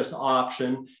tremendous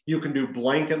option. You can do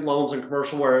blanket loans in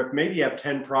commercial, where if maybe you have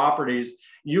 10 properties,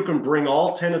 you can bring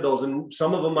all 10 of those, and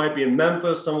some of them might be in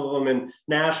Memphis, some of them in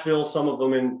Nashville, some of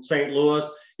them in St. Louis,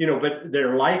 but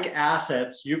they're like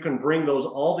assets. You can bring those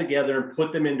all together and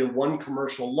put them into one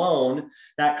commercial loan.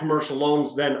 That commercial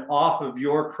loan's then off of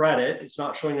your credit. It's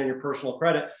not showing on your personal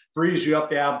credit, frees you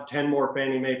up to have 10 more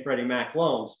Fannie Mae, Freddie Mac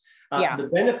loans. The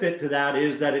benefit to that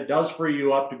is that it does free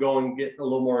you up to go and get a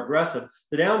little more aggressive.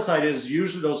 The downside is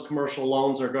usually those commercial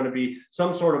loans are going to be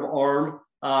some sort of ARM.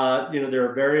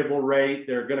 They're a variable rate.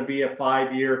 They're going to be a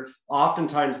 5-year.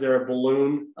 Oftentimes they're a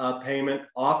balloon payment.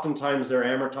 Oftentimes they're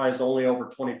amortized only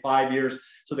over 25 years.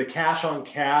 So the cash on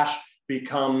cash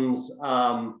becomes,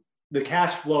 the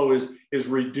cash flow is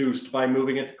reduced by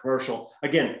moving it to commercial.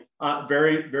 Again,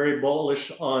 very, very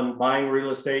bullish on buying real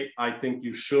estate. I think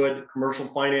you should.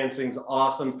 Commercial financing is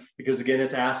awesome because, again,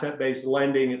 it's asset-based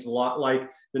lending. It's a lot like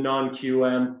the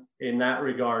non-QM in that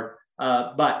regard.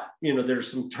 But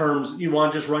there's some terms. You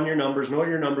want to just run your numbers, know what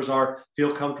your numbers are,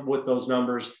 feel comfortable with those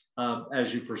numbers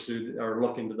as you pursue or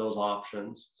look into those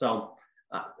options. So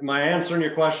am I answering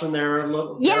your question there?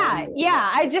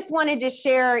 Yeah. I just wanted to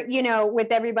share,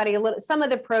 with everybody some of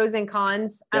the pros and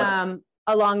cons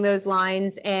along those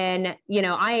lines. And,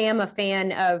 I am a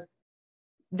fan of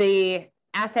the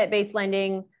asset-based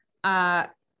lending,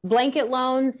 blanket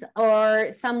loans,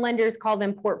 or some lenders call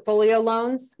them portfolio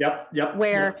loans. Yep.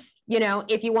 Where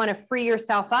if you want to free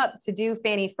yourself up to do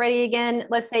Fannie Freddie again,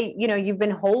 let's say, you've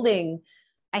been holding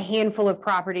a handful of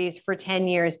properties for 10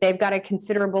 years. They've got a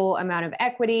considerable amount of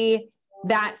equity.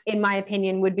 That, in my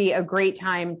opinion, would be a great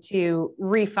time to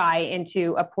refi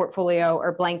into a portfolio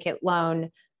or blanket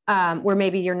loan where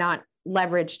maybe you're not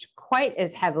leveraged quite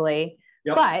as heavily,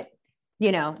 but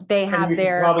they have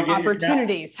their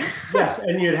opportunities. Yes,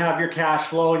 and you'd have your cash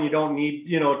flow, and you don't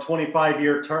need, a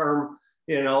 25-year term,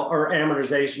 or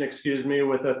amortization,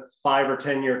 with a 5 or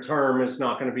 10-year term. It's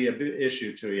not going to be an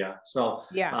issue to you. So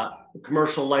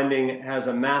commercial lending has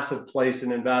a massive place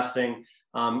in investing.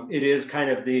 It is kind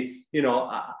of the,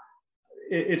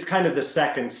 it's kind of the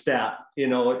second step,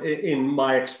 in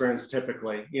my experience,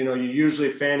 typically. You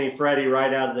usually Fannie Freddie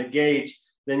right out of the gate.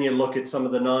 Then you look at some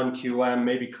of the non-QM,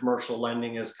 maybe commercial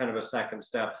lending as kind of a second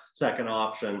step, second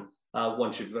option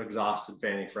once you've exhausted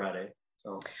Fannie Freddie.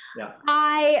 So, yeah.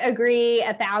 I agree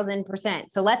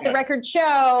 1,000%. So let the record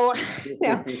show.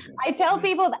 I tell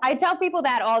people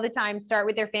that all the time. Start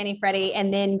with their Fannie Freddie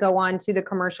and then go on to the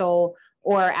commercial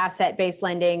or asset-based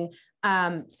lending.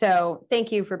 So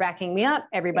thank you for backing me up,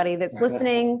 everybody that's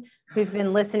listening, who's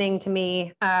been listening to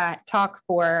me talk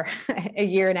for a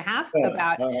year and a half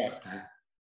about.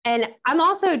 And I'm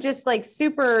also just like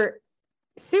super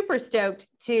stoked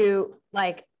to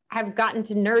like have gotten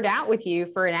to nerd out with you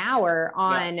for an hour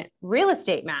on real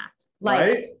estate math.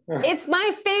 Like, it's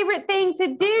my favorite thing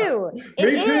to do.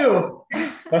 Me too.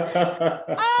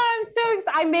 I'm so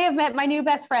excited. I may have met my new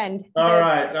best friend. All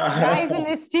right. Guys in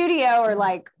this studio are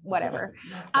like, whatever.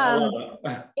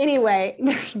 Anyway,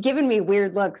 giving me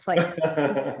weird looks like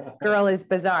this girl is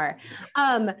bizarre.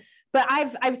 But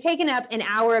I've taken up an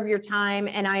hour of your time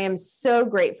and I am so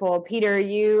grateful. Peter,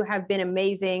 you have been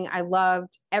amazing. I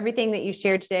loved everything that you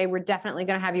shared today. We're definitely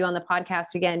going to have you on the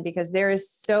podcast again because there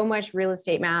is so much real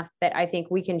estate math that I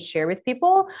think we can share with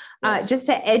people just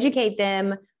to educate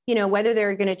them, you know, whether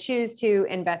they're going to choose to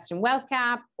invest in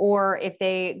WealthCap or if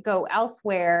they go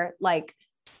elsewhere, like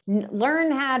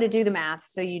learn how to do the math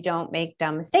so you don't make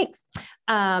dumb mistakes.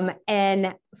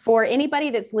 And for anybody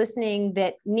that's listening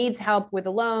that needs help with a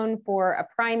loan for a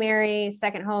primary,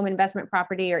 second home, investment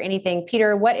property, or anything,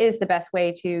 Peter, what is the best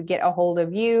way to get a hold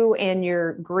of you and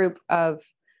your group of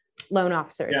loan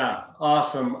officers? Yeah,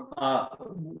 awesome.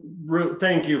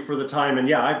 Thank you for the time. And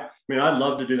yeah, I mean, I'd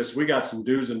love to do this. We got some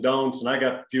do's and don'ts, and I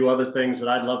got a few other things that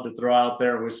I'd love to throw out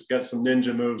there. We've got some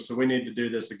ninja moves, so we need to do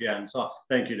this again. So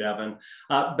thank you, Devin.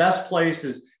 Best place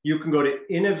is you can go to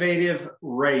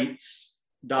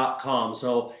innovativerates.com.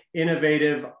 So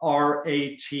innovative,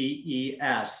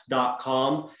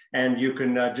 RATES.com. And you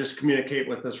can just communicate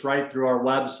with us right through our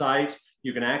website.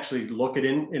 You can actually look at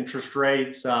interest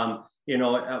rates. You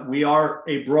know, we are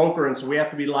a broker, and so we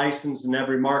have to be licensed in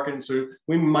every market. And so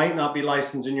we might not be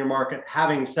licensed in your market.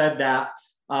 Having said that,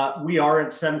 we are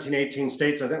in 17, 18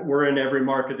 states. I think we're in every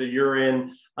market that you're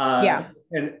in.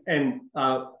 And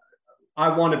I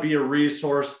want to be a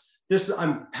resource.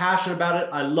 I'm passionate about it.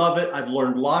 I love it. I've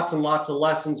learned lots and lots of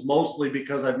lessons, mostly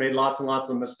because I've made lots and lots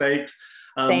of mistakes.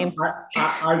 Same.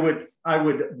 I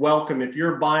would welcome, if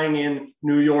you're buying in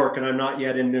New York and I'm not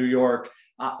yet in New York,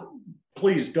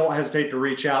 please don't hesitate to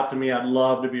reach out to me. I'd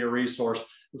love to be a resource.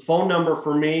 The phone number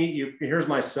for me, here's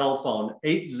my cell phone,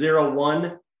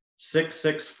 801-664-1079,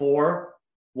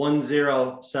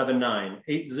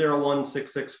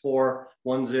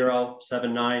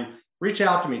 801-664-1079. Reach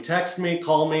out to me, text me,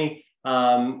 call me,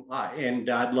 and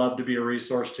I'd love to be a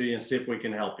resource to you and see if we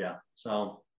can help you.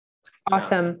 So.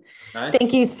 Awesome. Yeah.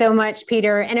 Thank you so much,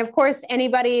 Peter. And of course,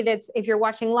 anybody if you're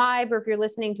watching live or if you're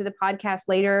listening to the podcast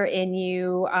later and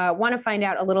you want to find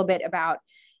out a little bit about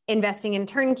investing in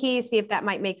turnkey, see if that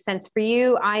might make sense for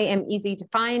you. I am easy to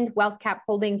find.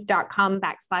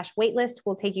 wealthcapholdings.com/waitlist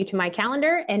will take you to my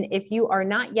calendar. And if you are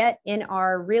not yet in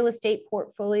our Real Estate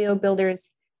Portfolio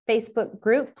Builders Facebook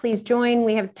group, please join.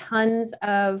 We have tons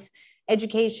of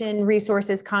education,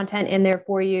 resources, content in there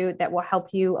for you that will help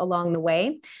you along the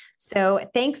way. So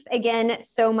thanks again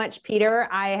so much, Peter.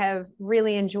 I have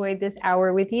really enjoyed this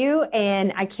hour with you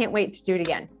and I can't wait to do it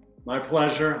again. My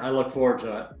pleasure. I look forward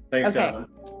to it. Thanks, Devin.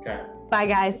 Okay. Bye,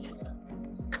 guys.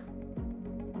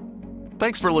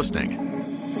 Thanks for listening.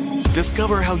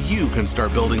 Discover how you can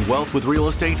start building wealth with real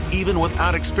estate even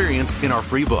without experience in our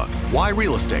free book, Why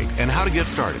Real Estate and How to Get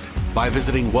Started, by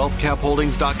visiting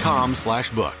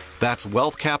wealthcapholdings.com/book. That's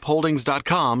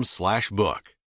wealthcapholdings.com/book.